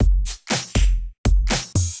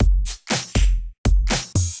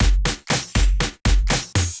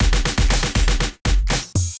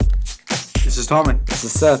Tommy. This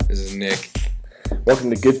is Seth. This is Nick. Welcome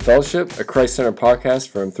to Good Fellowship, a Christ-centered podcast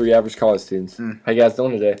from 3 average college students. How you guys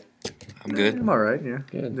doing today? I'm good. I'm all right, yeah.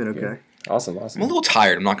 Good. Doing okay. Good. Awesome. I'm a little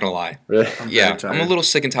tired, I'm not going to lie. Really? I'm a little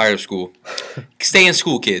sick and tired of school. Stay in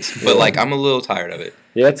school, kids. But, I'm a little tired of it.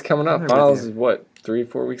 Yeah, it's coming up. I'm Finals with is what,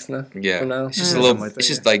 3-4 weeks now? Yeah. From now? It's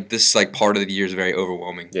just this part of the year is very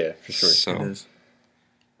overwhelming. Yeah, for sure. It So, is.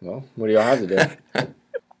 Well, what do y'all have today?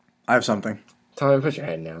 I have something. Tommy, put your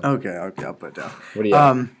hand down. Okay, I'll put it down. What do you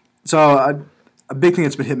have? So a big thing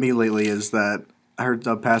that's been hitting me lately is that I heard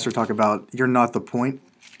a pastor talk about you're not the point.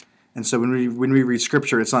 And so when we read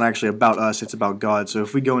Scripture, it's not actually about us, it's about God. So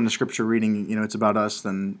if we go into Scripture reading, it's about us,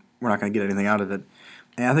 then we're not going to get anything out of it.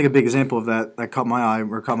 And I think a big example of that caught my eye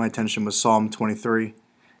or caught my attention was Psalm 23.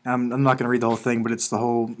 I'm not going to read the whole thing, but it's the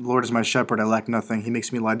whole, Lord is my shepherd, I lack nothing. He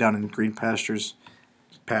makes me lie down in green pastures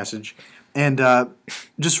passage. And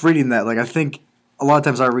just reading that, I think a lot of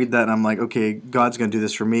times I read that and I'm like, okay, God's going to do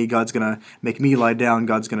this for me. God's going to make me lie down.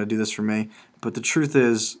 God's going to do this for me. But the truth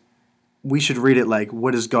is, we should read it like,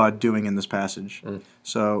 what is God doing in this passage?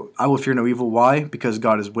 So I will fear no evil. Why? Because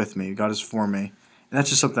God is with me. God is for me. And that's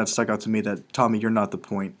just something that stuck out to me that, Tommy, you're not the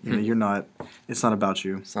point. You're not, it's not about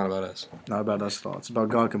you. it's not about us. Not about us at all. It's about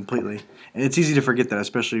God completely. And it's easy to forget that,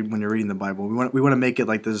 especially when you're reading the Bible. We want to make it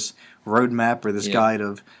like this roadmap or this guide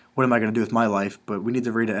of what am I going to do with my life, but we need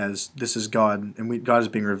to read it as this is God, and God is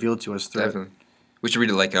being revealed to us through Definitely. We should read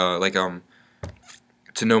it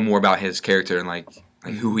to know more about his character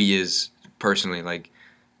and who he is personally.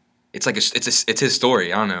 It's his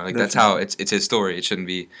story. I don't know. That's how it's his story. It shouldn't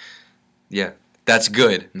be. Yeah, that's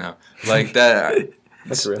good. No, that.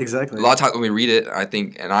 That's real. Exactly. A lot of times when we read it, I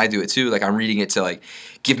think, and I do it too. I'm reading it to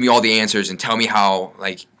give me all the answers and tell me how,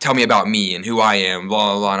 tell me about me and who I am,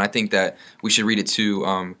 blah blah blah. And I think that we should read it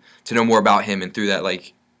to know more about him, and through that,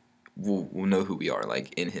 we'll know who we are,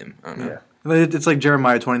 in him. I don't know. Yeah. It's like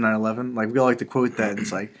Jeremiah 29:11. We all like to quote that. And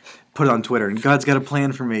it's put it on Twitter, and God's got a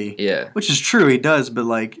plan for me. Yeah. Which is true, He does. But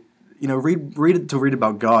read it to read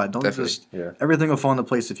about God. Don't Definitely. everything will fall into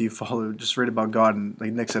place if you follow. Just read about God, and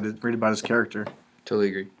like Nick said, read about His character. Totally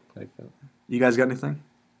agree. Like that. You guys got anything?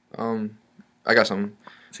 I got something.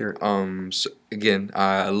 Let's hear it. So again,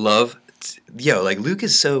 I love. Luke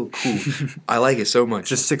is so cool. I like it so much.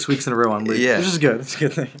 Just 6 weeks in a row on Luke. Yeah. Which is good. It's a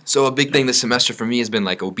good thing. So a big thing this semester for me has been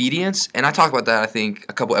obedience, and I talked about that I think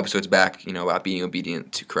a couple episodes back. About being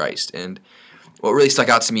obedient to Christ, and what really stuck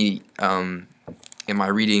out to me in my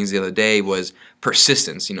readings the other day was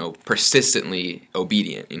persistence. Persistently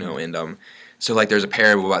obedient. And so there's a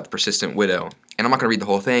parable about the persistent widow, and I'm not gonna read the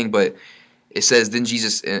whole thing, but it says, then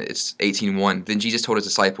Jesus, it's 18:1, then Jesus told his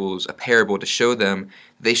disciples a parable to show them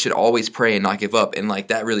they should always pray and not give up. And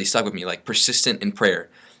that really stuck with me, persistent in prayer,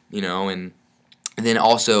 and then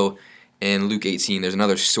also in Luke 18, there's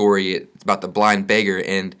another story about the blind beggar,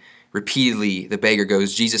 and repeatedly the beggar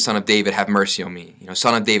goes, Jesus, son of David, have mercy on me.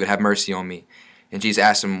 Son of David, have mercy on me. And Jesus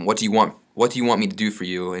asked him, what do you want me to do for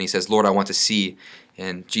you? And he says, Lord, I want to see.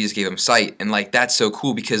 And Jesus gave him sight. And that's so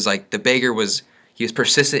cool because the beggar was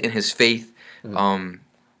persistent in his faith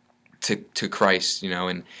to Christ,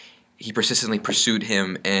 and he persistently pursued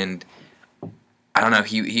him, and I don't know,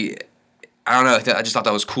 I just thought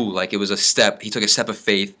that was cool. It was a step, he took a step of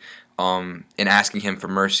faith in asking him for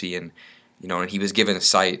mercy, and and he was given a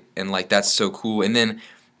sight, and that's so cool. And then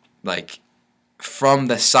from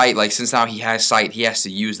the sight, since now he has sight, he has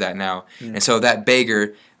to use that now. And so that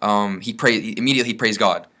beggar, he immediately praised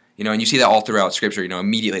God. And you see that all throughout Scripture.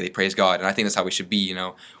 Immediately they praise God, and I think that's how we should be.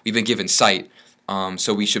 We've been given sight,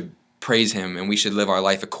 so we should praise Him, and we should live our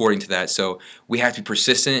life according to that. So we have to be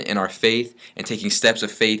persistent in our faith and taking steps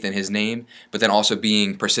of faith in His name, but then also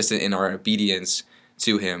being persistent in our obedience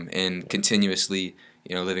to Him and continuously,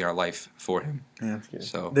 living our life for Him. Yeah, That's good.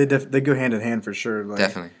 So they go hand in hand for sure.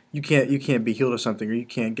 definitely. You can't be healed of something, or you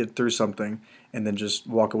can't get through something and then just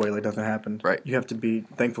walk away like nothing happened. Right. You have to be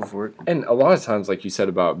thankful for it. And a lot of times, like you said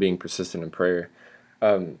about being persistent in prayer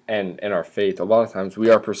and in our faith, a lot of times we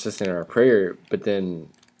are persistent in our prayer, but then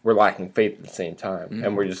we're lacking faith at the same time. Mm-hmm.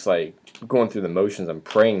 And we're just going through the motions and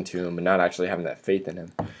praying to Him, but not actually having that faith in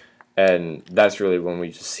Him. And that's really when we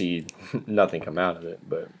just see nothing come out of it.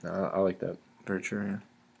 But I like that. Very true, yeah.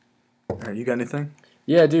 All right, you got anything?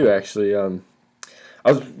 Yeah, I do actually. I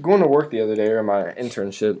was going to work the other day, or my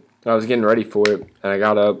internship. I was getting ready for it, and I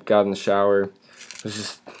got up, got in the shower. I was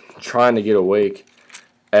just trying to get awake,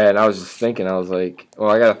 and I was just thinking, I was like,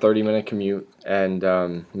 well, I got a 30-minute commute,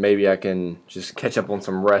 and maybe I can just catch up on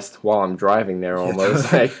some rest while I'm driving there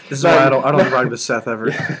almost. This is why I don't ride with Seth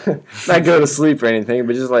ever. Not go to sleep or anything,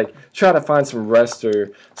 but just try to find some rest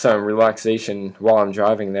or some relaxation while I'm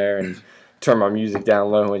driving there. And turn my music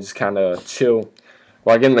down low and just kind of chill.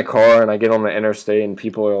 Well, I get in the car and I get on the interstate and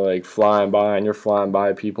people are like flying by and you're flying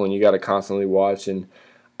by people and you got to constantly watch. And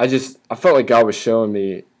I felt like God was showing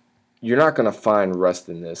me, you're not going to find rest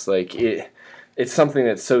in this. Like it's something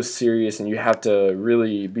that's so serious and you have to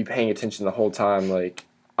really be paying attention the whole time. Like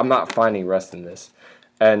I'm not finding rest in this.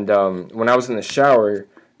 And when I was in the shower,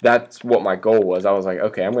 that's what my goal was. I was like,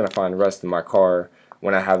 okay, I'm going to find rest in my car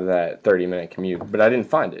when I have that 30-minute commute. But I didn't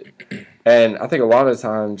find it. And I think a lot of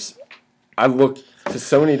times I look to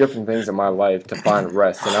so many different things in my life to find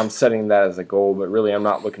rest, and I'm setting that as a goal, but really I'm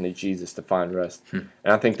not looking to Jesus to find rest. And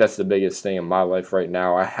I think that's the biggest thing in my life right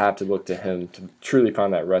now. I have to look to him to truly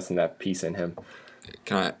find that rest and that peace in him.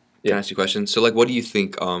 Can I ask you a question? So, like, what do you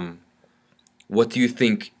think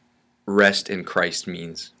rest in Christ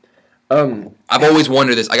means? I've always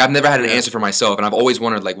wondered this. Like, I've never had an answer for myself, and I've always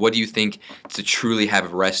wondered, like, what do you think to truly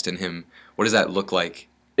have rest in him? What does that look like?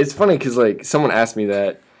 It's funny because, like, someone asked me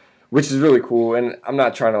that, which is really cool, and I'm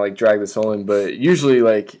not trying to, like, drag this on, but usually,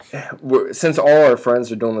 like, since all our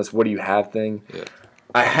friends are doing this what do you have thing, Yeah.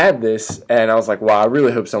 I had this, and I was like, wow, I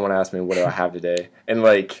really hope someone asked me what do I have today. And,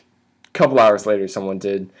 like, a couple hours later, someone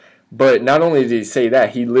did. But not only did he say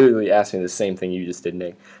that, he literally asked me the same thing you just did,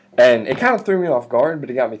 Nick. And it kind of threw me off guard, but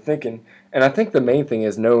it got me thinking. And I think the main thing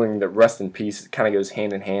is knowing that rest and peace kind of goes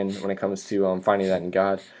hand in hand when it comes to finding that in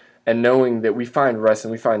God. And knowing that we find rest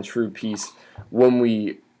and we find true peace when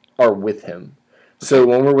we are with him. So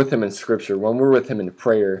when we're with him in Scripture, when we're with him in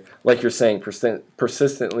prayer, like you're saying,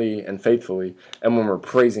 persistently and faithfully, and when we're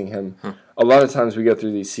praising him, a lot of times we go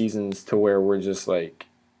through these seasons to where we're just like,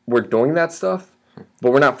 we're doing that stuff,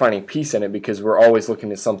 but we're not finding peace in it because we're always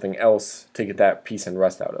looking to something else to get that peace and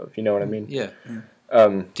rest out of. You know what I mean? Yeah.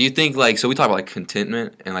 Do you think, like, so we talk about, like,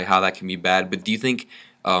 contentment and, like, how that can be bad, but do you think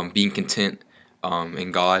being content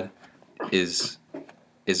in God is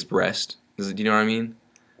rest? Do you know what I mean?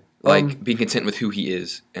 Like, being content with who he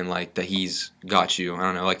is and, like, that he's got you. I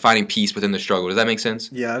don't know. Like, finding peace within the struggle. Does that make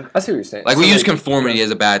sense? Yeah. I see what you're saying. Like, we use conformity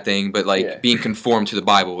as a bad thing, but, like, Yeah. being conformed to the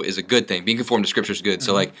Bible is a good thing. Being conformed to Scripture is good.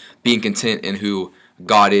 So, like, being content in who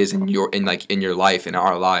God is in your life, in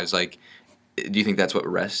our lives, like, do you think that's what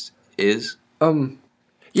rest is?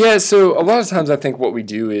 Yeah, so a lot of times I think what we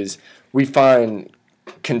do is we find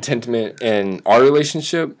contentment in our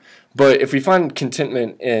relationship, but if we find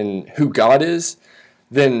contentment in who God is,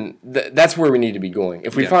 then that's where we need to be going.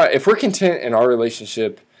 If we're content in our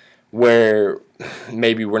relationship where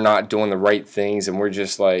maybe we're not doing the right things and we're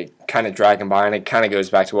just like kind of dragging by, and it kind of goes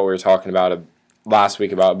back to what we were talking about last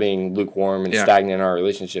week about being lukewarm and stagnant in our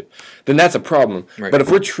relationship, then that's a problem. Right. But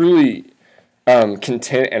if we're truly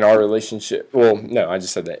content in our relationship, well, no, I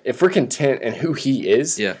just said that. If we're content in who he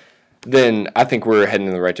is, then I think we're heading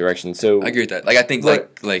in the right direction. So I agree with that. Like, I think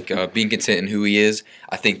being content in who he is,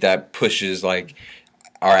 I think that pushes like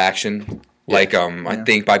our action. Like I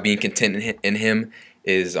think by being content in him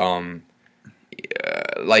is like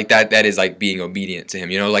that is like being obedient to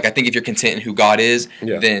him. You know, like I think if you're content in who God is,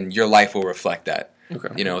 then your life will reflect that. Okay.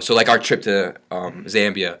 You know, so like our trip to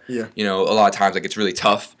Zambia. Yeah. You know, a lot of times like it's really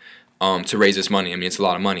tough to raise this money. I mean, it's a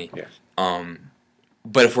lot of money. Yeah.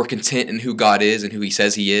 But if we're content in who God is and who he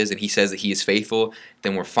says he is, and he says that he is faithful,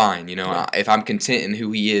 then we're fine. You know, if I'm content in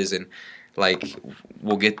who he is, and like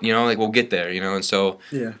we'll get there. You know, and so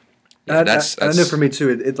that's I know for me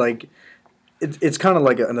too. It's kind of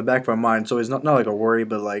like in the back of my mind. So it's not like a worry,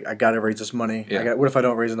 but like I gotta raise this money. Yeah. What if I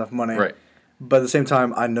don't raise enough money? Right. But at the same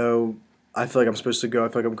time, I feel like I'm supposed to go. I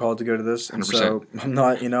feel like I'm called to go to this, and 100%. so I'm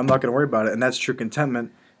not gonna worry about it. And that's true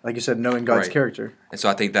contentment. Like you said, knowing God's character. And so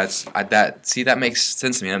I think that makes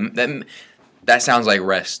sense to me. That sounds like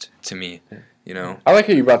rest to me. You know. I like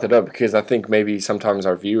how you brought that up because I think maybe sometimes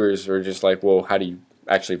our viewers are just like, well, how do you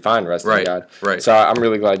actually find rest in God? Right. So I'm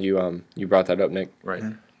really glad you brought that up, Nick. Right.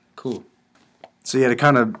 Cool. So yeah, to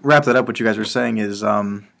kind of wrap that up, what you guys were saying is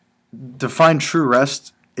to find true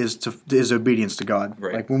rest is obedience to God.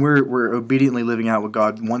 Right. Like when we're obediently living out what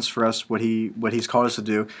God wants for us, what He's called us to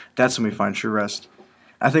do. That's when we find true rest.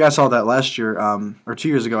 I think I saw that last year or 2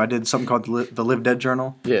 years ago. I did something called the Live Dead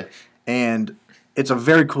Journal. Yeah. And it's a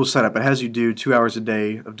very cool setup. It has you do 2 hours a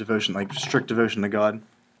day of devotion, like strict devotion to God.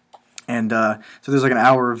 And so there's like an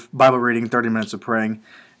hour of Bible reading, 30 minutes of praying.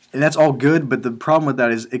 And that's all good, but the problem with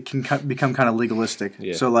that is it can become kind of legalistic.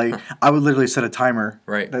 Yeah. So like I would literally set a timer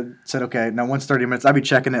that said, okay, now once 30 minutes, I'd be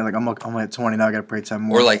checking it, like I'm at 20, now I got to pray 10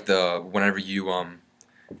 more. Or like whenever you,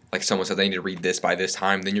 like someone said they need to read this by this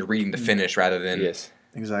time, then you're reading to finish rather than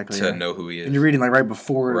exactly to know who he is. And you're reading like right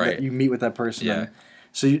before that you meet with that person. Yeah.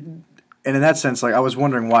 And in that sense, like I was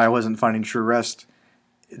wondering why I wasn't finding true rest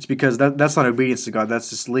it's because that's not obedience to God. That's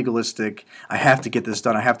just legalistic. I have to get this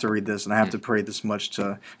done. I have to read this, and I have to pray this much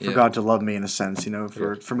for God to love me in a sense.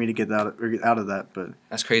 For me to get out of that. But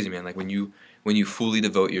that's crazy, man. Like when you fully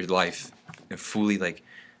devote your life and fully like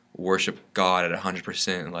worship God at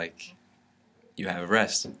 100%, like you have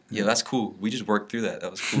rest. Yeah, that's cool. We just worked through that.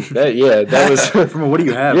 That was cool. That was from what do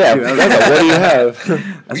you have? Yeah, too. what do you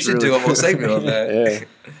have? We should do a whole segment on that.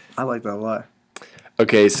 Yeah. I like that a lot.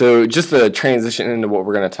 Okay, so just to transition into what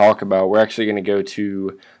we're going to talk about, we're actually going to go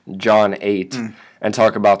to John 8 and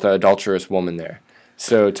talk about the adulterous woman there.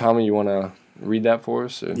 So, Tommy, you want to read that for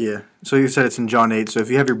us? Or? Yeah. So you said it's in John 8. So if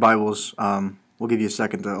you have your Bibles, we'll give you a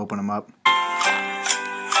second to open them up.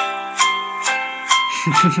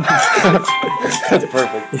 That's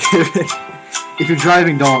perfect. If you're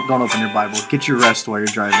driving, don't open your Bible. Get your rest while you're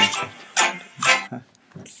driving.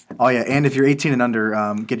 Oh yeah, and if you're 18 and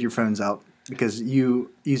under, get your phones out because you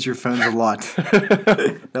use your phones a lot.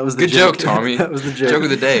 That was the Good joke, Tommy. That was the joke. Joke of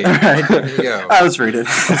the day. All right, There you go. let's read it.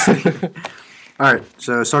 All right,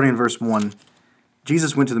 so starting in verse 1.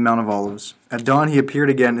 Jesus went to the Mount of Olives. At dawn he appeared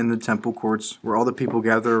again in the temple courts, where all the people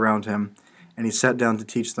gathered around him, and he sat down to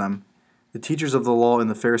teach them. The teachers of the law and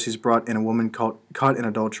the Pharisees brought in a woman caught in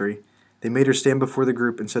adultery. They made her stand before the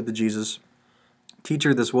group and said to Jesus,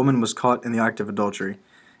 "Teacher, this woman was caught in the act of adultery.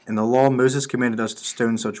 In the law, Moses commanded us to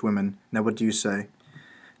stone such women. Now what do you say?"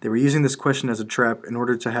 They were using this question as a trap in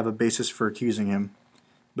order to have a basis for accusing him.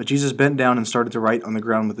 But Jesus bent down and started to write on the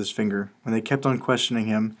ground with his finger. When they kept on questioning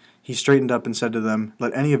him, he straightened up and said to them,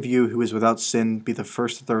 "Let any of you who is without sin be the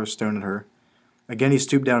first to throw a stone at her." Again he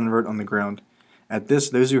stooped down and wrote on the ground. At this,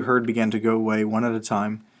 those who heard began to go away one at a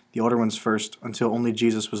time, the older ones first, until only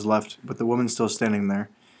Jesus was left, with the woman still standing there.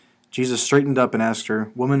 Jesus straightened up and asked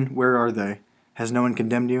her, "Woman, where are they? Has no one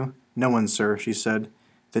condemned you?" "No one, sir," she said.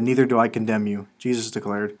 "Then neither do I condemn you," Jesus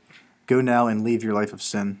declared. "Go now and leave your life of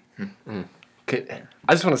sin." I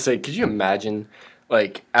just want to say, could you imagine,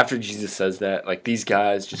 like, after Jesus says that, like, these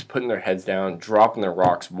guys just putting their heads down, dropping their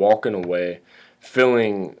rocks, walking away,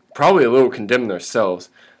 feeling probably a little condemned themselves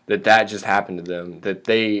that just happened to them, that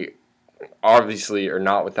they obviously are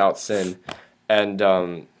not without sin, and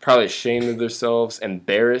probably ashamed of themselves,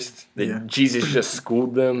 embarrassed that Jesus just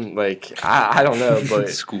schooled them. Like, I don't know, but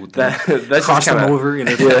Schooled them. Crossed That's just them kinda, over.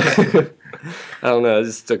 Yeah. I don't know. It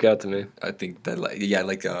just stuck out to me. I think that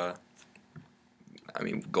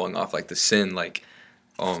going off like the sin,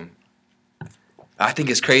 I think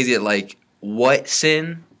it's crazy that like what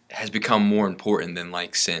sin has become more important than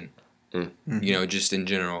like sin. Mm-hmm. Just in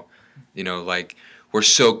general, like we're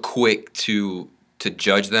so quick to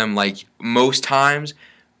judge them. Like most times,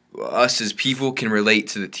 us as people can relate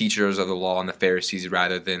to the teachers of the law and the Pharisees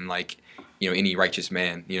rather than like any righteous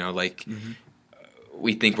man.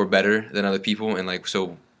 We think we're better than other people, and like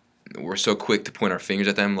so we're so quick to point our fingers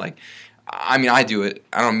at them. Like, I mean, I do it.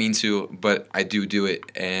 I don't mean to, but I do it,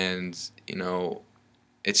 and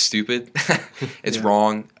it's stupid. It's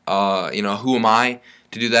wrong. Who am I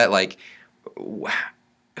to do that? Like,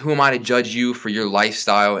 who am I to judge you for your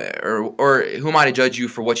lifestyle, or who am I to judge you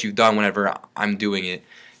for what you've done whenever I'm doing it?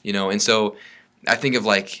 And so I think of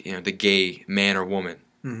like the gay man or woman,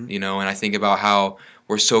 and I think about how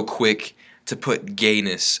we're so quick to put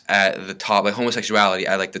gayness at the top, like homosexuality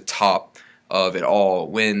at like the top of it all,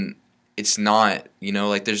 when it's not.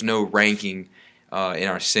 Like there's no ranking in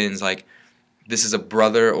our sins. Like this is a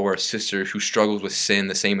brother or a sister who struggles with sin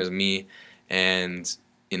the same as me, and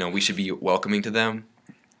we should be welcoming to them.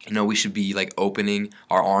 We should be like opening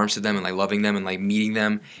our arms to them and like loving them and like meeting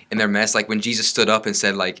them in their mess. Like when Jesus stood up and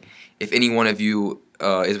said like, "If any one of you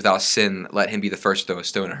is without sin, let him be the first to throw a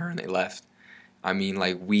stone at her," and they left. I mean,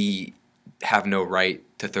 like we have no right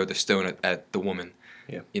to throw the stone at the woman.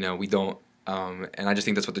 Yeah. We don't. And I just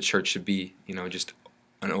think that's what the church should be. Just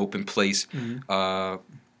an open place for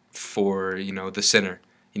the sinner.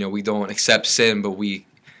 We don't accept sin, but we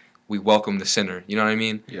welcome the sinner. You know what I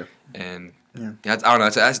mean? Yeah. And I don't know.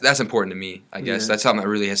 That's important to me. I guess that's something that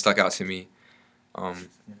really has stuck out to me. And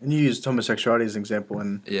you used homosexuality as an example,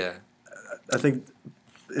 and Yeah. I think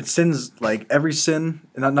it sins like every sin,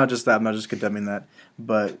 and not just that. I'm not just condemning that,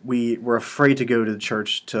 but we're afraid to go to the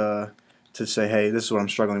church to say, "Hey, this is what I'm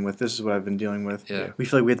struggling with. This is what I've been dealing with." Yeah. We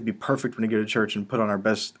feel like we have to be perfect when we go to church and put on our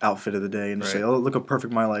best outfit of the day and just say, "Oh, look how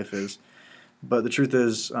perfect my life is." But the truth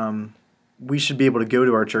is, we should be able to go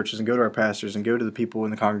to our churches and go to our pastors and go to the people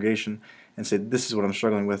in the congregation and say, "This is what I'm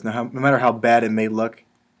struggling with." Now, no matter how bad it may look,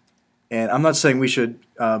 and I'm not saying we should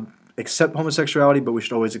accept homosexuality, but we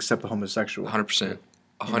should always accept the homosexual. 100%.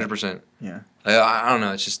 100%. Yeah. I don't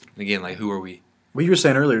know. It's just again like who are we? What you were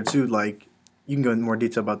saying earlier too, like you can go into more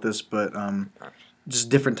detail about this, but just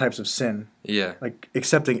different types of sin. Yeah. Like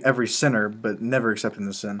accepting every sinner, but never accepting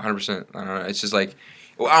the sin. 100%. I don't know. It's just like,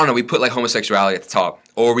 well, I don't know. We put like homosexuality at the top,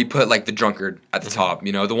 or we put like the drunkard at the top.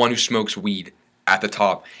 You know, the one who smokes weed at the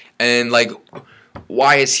top, and like,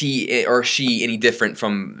 why is he or she any different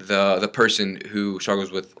from the person who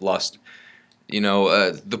struggles with lust? You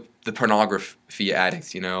know, the pornography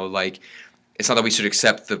addict. You know, like, it's not that we should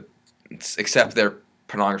accept their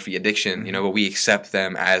pornography addiction. You know, but we accept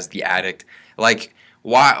them as the addict. Like,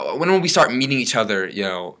 why? When we start meeting each other, you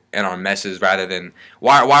know, in our messes, rather than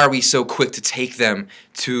why are we so quick to take them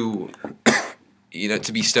to, you know,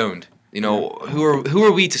 to be stoned? You know, who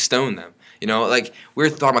are we to stone them? You know, like, we were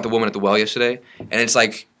talking about the woman at the well yesterday, and it's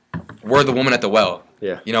like, we're the woman at the well.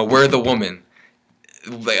 Yeah. You know, we're the woman.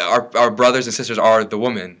 Like, our brothers and sisters are the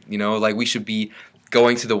woman. You know, like, we should be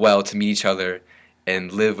going to the well to meet each other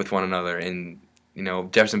and live with one another. And, you know,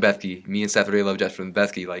 Jefferson Bethke, me and Seth really love Jefferson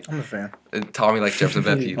Bethke. Like, I'm a fan. Tommy likes Jefferson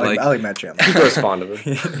Bethke. I like Matt Chandler. He grows fond of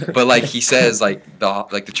it. But like he says, like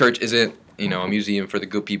the church isn't, you know, a museum for the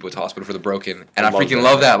good people, it's a hospital for the broken. And I love freaking that.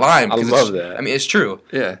 love that line. I because love that. I mean, it's true.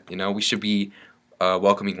 Yeah. You know, we should be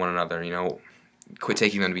welcoming one another. You know, quit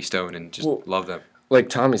taking them to be stoned and just love them. Like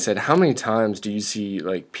Tommy said, how many times do you see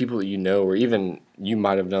like people that you know, or even you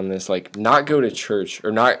might have done this, like not go to church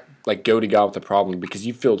or not like go to God with the problem because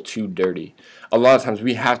you feel too dirty? A lot of times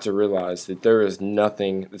we have to realize that there is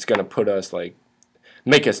nothing that's going to put us like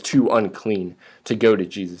make us too unclean to go to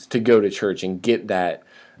Jesus, to go to church and get that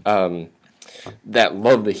that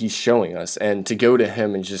love that He's showing us, and to go to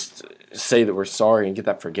Him and just say that we're sorry and get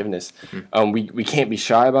that forgiveness. We can't be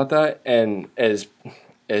shy about that, and as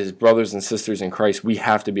brothers and sisters in Christ, we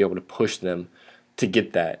have to be able to push them to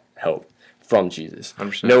get that help from Jesus.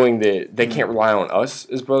 100%. Knowing that they can't rely on us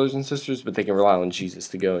as brothers and sisters, but they can rely on Jesus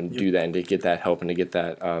to go and do that and to get that help and to get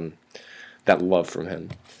that that love from Him.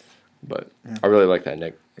 But I really like that,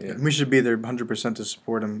 Nick. Yeah. We should be there 100% to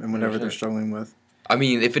support them and whatever they're 100%. struggling with. I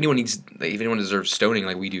mean, if anyone deserves stoning,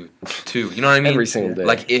 like we do too. You know what I mean? Every single day.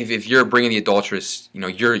 Like if you're bringing the adulteress, you know,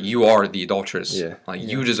 you are the adulteress. Yeah. Like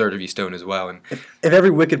you deserve to be stoned as well. And If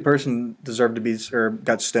every wicked person deserved to be or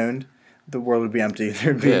got stoned, the world would be empty.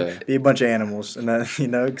 There'd be a bunch of animals, and that, you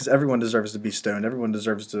know, because everyone deserves to be stoned. Everyone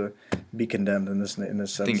deserves to be condemned in this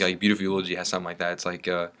sense. I think like Beautiful Eulogy has something like that. It's like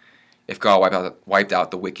if God wiped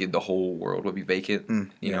out the wicked, the whole world would be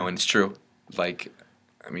vacant. You know, and it's true. Like,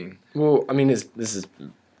 I mean, Well, I mean, this is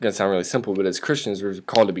going to sound really simple, but as Christians, we're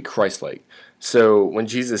called to be Christ-like. So when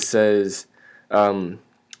Jesus says in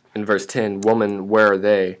verse 10, "Woman, where are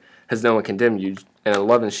they? Has no one condemned you?" And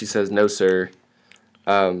 11, she says, "No, sir."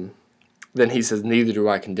 Then He says, "Neither do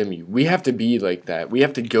I condemn you." We have to be like that. We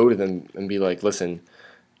have to go to them and be like, "Listen,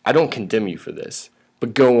 I don't condemn you for this,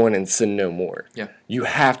 but go on and sin no more." Yeah. You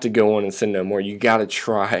have to go on and sin no more. You got to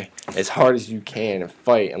try as hard as you can and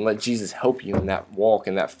fight and let Jesus help you in that walk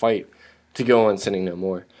and that fight to go on sinning no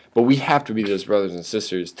more. But we have to be those brothers and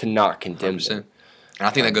sisters to not condemn 100%. them. And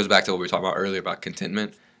I think that goes back to what we were talking about earlier about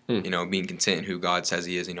contentment. You know, being content in who God says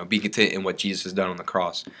He is. You know, be content in what Jesus has done on the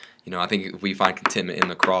cross. You know, I think if we find contentment in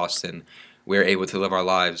the cross, then we're able to live our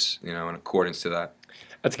lives, you know, in accordance to that.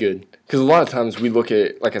 That's good. Because a lot of times we look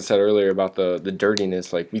at, like I said earlier, about the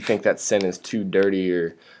dirtiness, like we think that sin is too dirty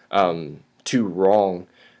or too wrong,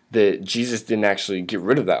 that Jesus didn't actually get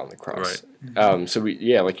rid of that on the cross. Right. So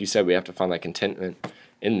like you said, we have to find that contentment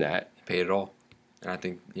in that. He paid it all. And I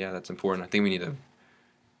think, that's important. I think we need to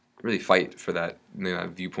really fight for that, you know, that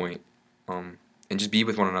viewpoint, and just be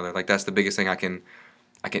with one another. Like, that's the biggest thing I can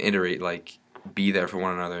iterate, like, be there for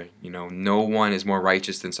one another. You know, no one is more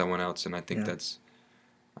righteous than someone else, and I think that's,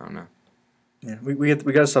 I don't know. Yeah, we got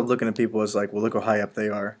to stop looking at people as like, well, look how high up they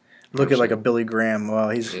are. Look at like a Billy Graham.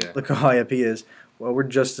 Well, look how high up he is. Well, we're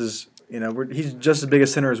just as, you know, he's just as big a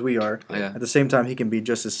sinner as we are. Yeah. At the same time, he can be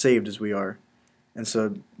just as saved as we are. And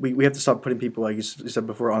so we have to stop putting people, like you said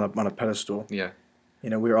before, on a pedestal. Yeah. You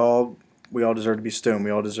know, we all deserve to be stoned. We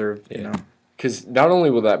all deserve, you know. Because not only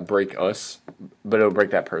will that break us, but it'll break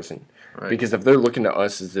that person. Right. Because if they're looking to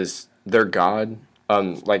us as their God,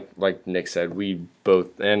 like Nick said, we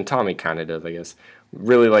both, and Tommy kind of does, I guess,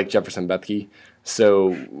 really like Jefferson Bethke.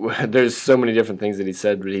 So there's so many different things that he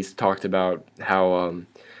said, but he's talked about how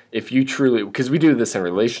if you truly, because we do this in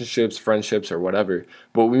relationships, friendships, or whatever,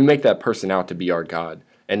 but we make that person out to be our God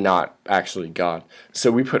and not actually God. So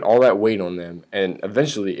we put all that weight on them, and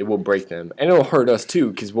eventually it will break them. And it'll hurt us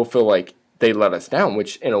too, because we'll feel like they let us down,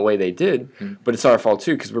 which in a way they did, but it's our fault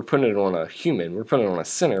too, because we're putting it on a human. We're putting it on a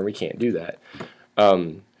sinner. We can't do that.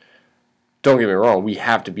 Don't get me wrong, we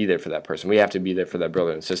have to be there for that person. We have to be there for that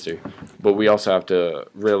brother and sister. But we also have to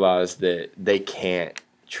realize that they can't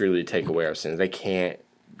truly take away our sins. They can't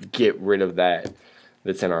get rid of that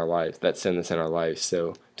that's in our life, that sin that's in our life.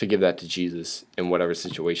 So to give that to Jesus in whatever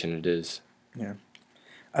situation it is. Yeah.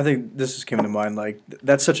 I think this just came to mind. Like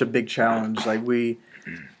that's such a big challenge. Like we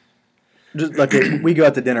go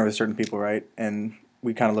out to dinner with certain people, right? And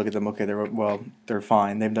we kind of look at them. Okay, they're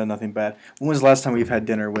fine. They've done nothing bad. When was the last time we've had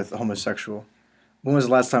dinner with a homosexual? When was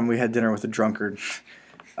the last time we had dinner with a drunkard?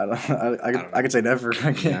 I could say never.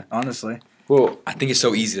 I can't, Yeah. honestly. Well, I think it's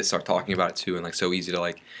so easy to start talking about it too, and like so easy to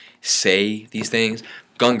like say these things.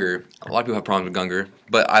 Gungor, a lot of people have problems with Gungor,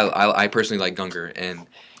 but I personally like Gungor, and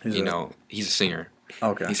Who's you that? know he's a singer.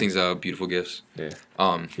 Okay. He sings Beautiful Gifts. yeah,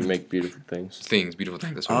 Um, you make beautiful things. Beautiful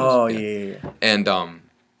things. That's what Oh it is. yeah. And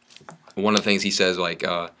one of the things he says, like,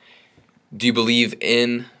 do you believe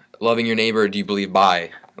in loving your neighbor, or do you believe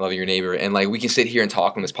by loving your neighbor? And like we can sit here and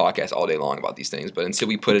talk on this podcast all day long about these things, but until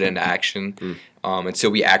we put it into action,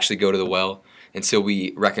 until we actually go to the well, until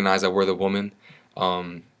we recognize that we're the woman,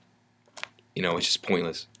 it's just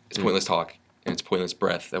pointless. It's pointless talk, and it's pointless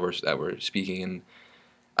breath that we're speaking. And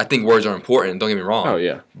I think words are important. Don't get me wrong. Oh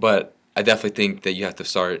yeah, But I definitely think that you have to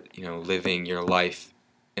start, living your life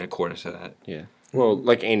in accordance to that. yeah. Well,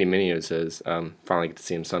 like Andy Mineo says, finally get to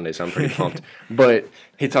see him Sunday, so I'm pretty pumped. But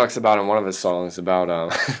he talks about in one of his songs about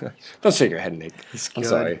don't shake your head, Nick. I'm good.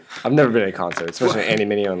 sorry. I've never been to a concert, especially Andy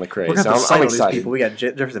Mineo and Lecrae. We're gonna So have to I'm cite all these excited. people. We got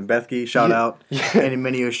Jefferson Bethke, shout out. Andy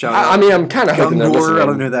Mineo, shout I out. mean, I'm kind of hoping they're Gungor, listening. I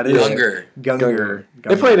don't know who that is. Gungor. Gungor.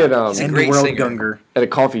 They played at He's a End great World singer. Gungor. at a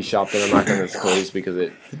coffee shop that I'm not going to disclose because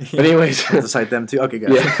it. But anyways, Have to cite them too. Okay,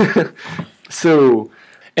 guys. yeah. So,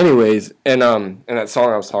 anyways, and in that song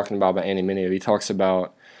I was talking about by Andy Mineo, he talks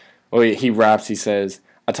about. Oh, he raps. He says,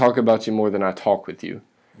 "I talk about you more than I talk with you."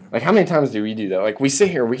 Like, how many times do we do that? Like, we sit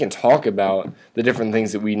here, we can talk about the different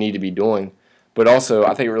things that we need to be doing, but also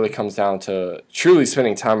I think it really comes down to truly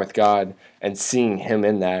spending time with God and seeing Him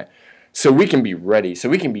in that, so we can be ready, so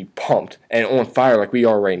we can be pumped and on fire like we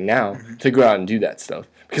are right now to go out and do that stuff.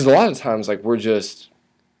 Because a lot of times, like, we're just,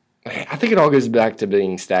 I think it all goes back to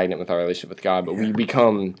being stagnant with our relationship with God, but we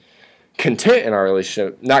become content in our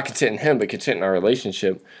relationship, not content in Him, but content in our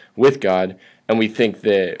relationship with God, and we think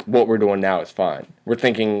that what we're doing now is fine. We're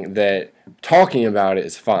thinking that talking about it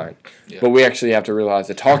is fine, but we actually have to realize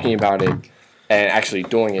that talking about it and actually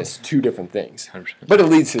doing it is two different things. 100%. But it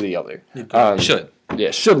leads to the other. Should.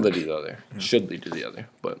 Yeah, should lead to the other. Should lead to the other.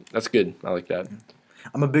 But that's good. I like that.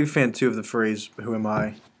 I'm a big fan too of the phrase "Who am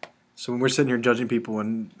I?" So when we're sitting here judging people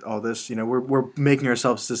and all this, we're making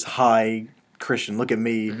ourselves this high Christian. Look at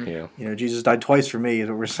me. Yeah. Jesus died twice for me is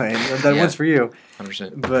what we're saying. That Yeah. once for you.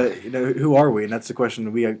 100%. But who are we? And that's the question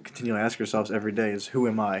that we continually ask ourselves every day: is who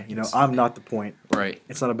am I? I'm not the point. Right.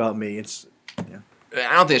 It's not about me. It's I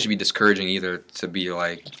don't think it should be discouraging either to be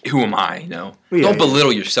like, who am I? Yeah, Don't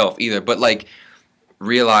belittle yourself either, but like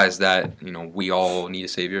realize that we all need a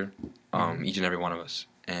savior, each and every one of us,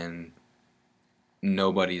 and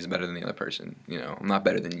nobody is better than the other person. I'm not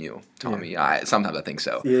better than you, Tommy. Sometimes I think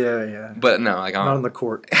so, yeah. but no, like Not on I'm. the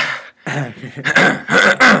court.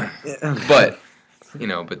 But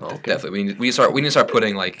definitely we need to start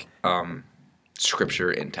putting like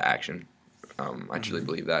scripture into action. I truly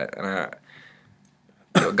believe that,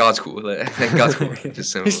 and God's cool. God's cool.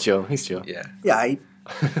 Just simple. He's chill. He's chill. Yeah.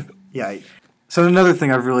 Yeah. So another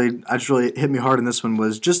thing I just really hit me hard in this one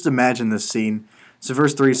was just imagine this scene. So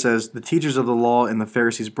verse 3 says, "The teachers of the law and the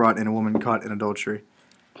Pharisees brought in a woman caught in adultery."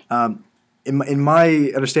 In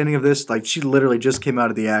my understanding of this, like she literally just came out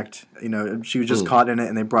of the act. She was just caught in it,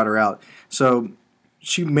 and they brought her out. So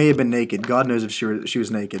she may have been naked. God knows if she was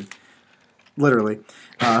naked, literally.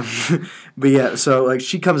 But yeah, so like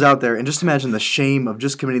she comes out there, and just imagine the shame of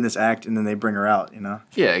just committing this act, and then they bring her out.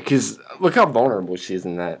 Yeah, because look how vulnerable she is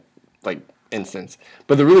in that instance.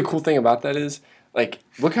 But the really cool thing about that is,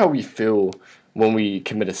 look how we feel when we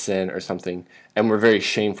commit a sin or something, and we're very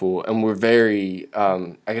shameful, and we're very,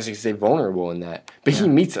 I guess you could say, vulnerable in that. But He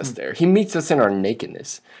meets us there. He meets us in our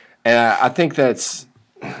nakedness. And I think that's,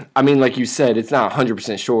 I mean, like you said, it's not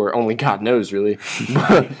 100% sure. Only God knows, really.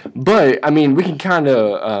 but I mean, we can kind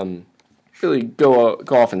of really go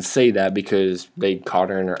off and say that because they caught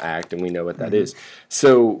her in her act, and we know what that is.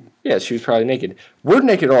 So, yeah, she was probably naked. We're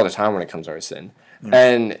naked all the time when it comes to our sin.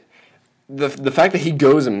 And the fact that He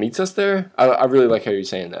goes and meets us there, I really like how you're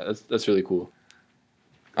saying that. That's really cool.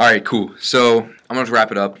 All right, cool. So I'm going to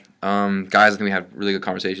wrap it up. Guys, I think we had a really good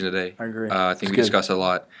conversation today. I agree. I think we discussed a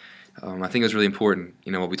lot. I think it was really important,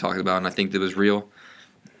 what we talked about, and I think that was real.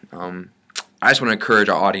 I just want to encourage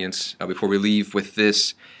our audience before we leave with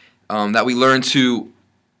this, that we learn to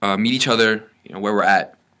meet each other, where we're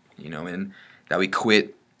at, and that we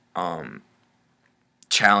quit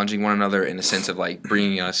challenging one another in a sense of like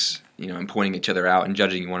bringing us, and pointing each other out and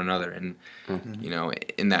judging one another, and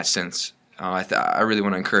in that sense, I really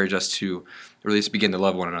want to encourage us to really just begin to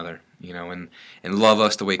love one another, and love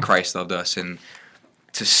us the way Christ loved us, and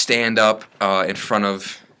to stand up in front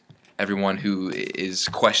of everyone who is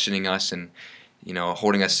questioning us and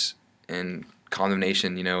holding us in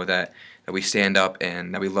condemnation, that we stand up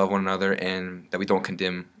and that we love one another and that we don't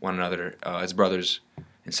condemn one another as brothers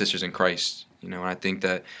and sisters in Christ. And I think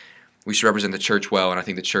that we should represent the church well, and I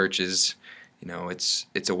think the church is,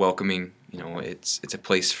 it's a welcoming, it's a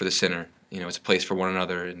place for the sinner, it's a place for one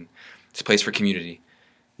another, and it's a place for community,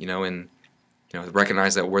 and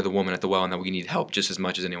recognize that we're the woman at the well and that we need help just as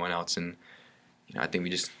much as anyone else. And I think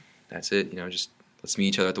that's it. Just let's meet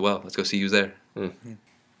each other at the well. Let's go see who's there. Mm-hmm.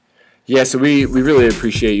 Yeah, so we really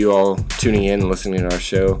appreciate you all tuning in and listening to our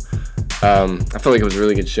show. I feel like it was a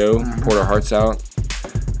really good show. Poured our hearts out.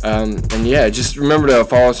 And yeah, just remember to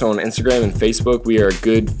follow us on Instagram and Facebook. We are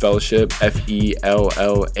Good Fellowship, FELLAS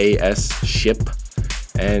ship.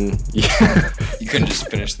 And yeah. You couldn't just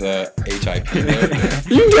finish the HIP there.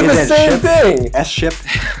 You did the same thing. S ship.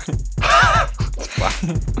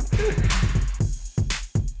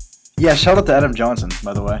 Yeah, shout out to Adam Johnson,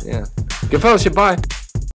 by the way. Yeah. Good Fellowship, bye.